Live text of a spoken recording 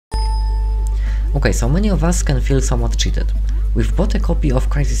Okay, so many of us can feel somewhat cheated. We've bought a copy of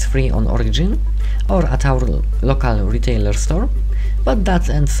Crysis free on Origin or at our local retailer store, but that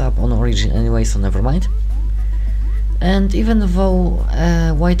ends up on Origin anyway, so never mind. And even though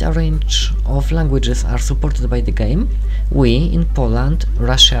a wide range of languages are supported by the game, we in Poland,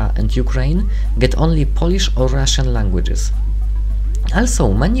 Russia and Ukraine get only Polish or Russian languages.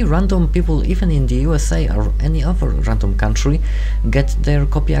 Also, many random people even in the USA or any other random country get their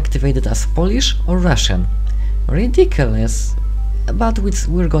copy activated as Polish or Russian. Ridiculous, but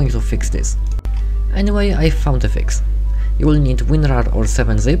we're going to fix this. Anyway, I found a fix. You will need WinRAR or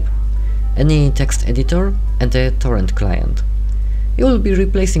 7-zip, any text editor and a torrent client. You will be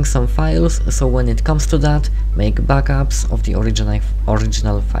replacing some files, so when it comes to that, make backups of the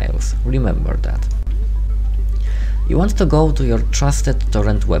original files. Remember that. You want to go to your trusted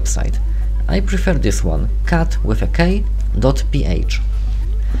torrent website. I prefer this one, cat.ph.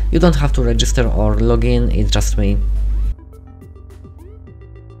 You don't have to register or log in, it's just me.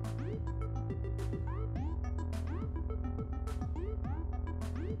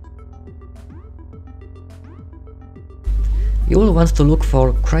 You will want to look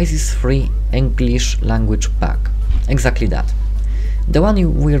for Crysis free English language pack. Exactly that. The one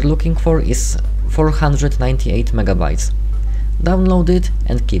we're looking for is 498 megabytes. Download it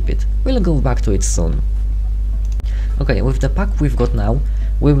and keep it. We'll go back to it soon. Okay, with the pack we've got now,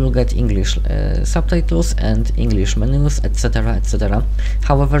 we will get English subtitles and English menus, etc, etc.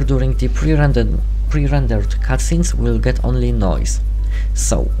 However, during the pre-rendered cutscenes we'll get only noise.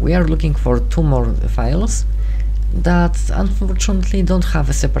 So, we are looking for two more files that unfortunately don't have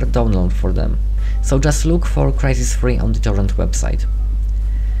a separate download for them. So just look for Crysis free on the torrent website.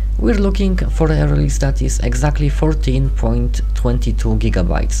 We're looking for a release that is exactly 14.22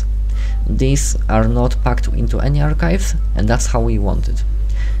 gigabytes. These are not packed into any archives, and that's how we want it.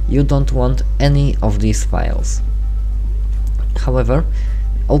 You don't want any of these files. However,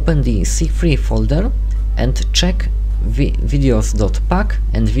 open the C3 folder and check videos.pack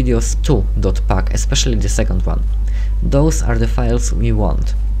and videos2.pack, especially the second one. Those are the files we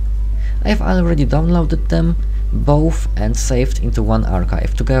want. I've already downloaded them both and saved into one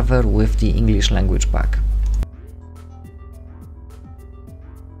archive together with the English language pack.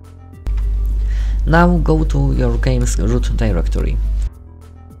 Now go to your game's root directory.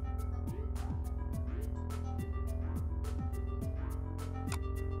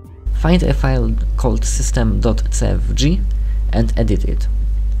 Find a file called system.cfg and edit it.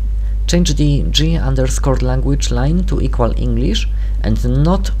 Change the G_language line to equal English and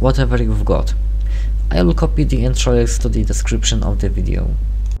not whatever you've got. I will copy the entries to the description of the video.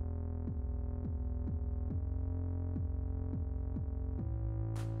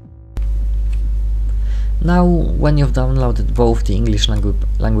 Now, when you've downloaded both the English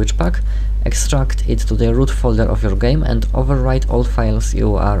language pack, extract it to the root folder of your game and overwrite all files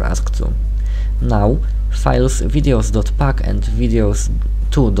you are asked to. Now, files videos.pack and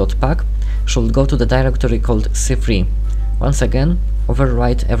videos2.pack should go to the directory called C3. Once again,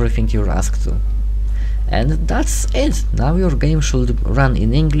 overwrite everything you're asked to. And that's it! Now your game should run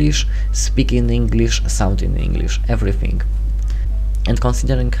in English, speak in English, sound in English, everything. And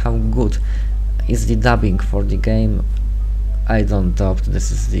considering how good is the dubbing for the game, I don't doubt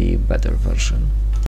this is the better version.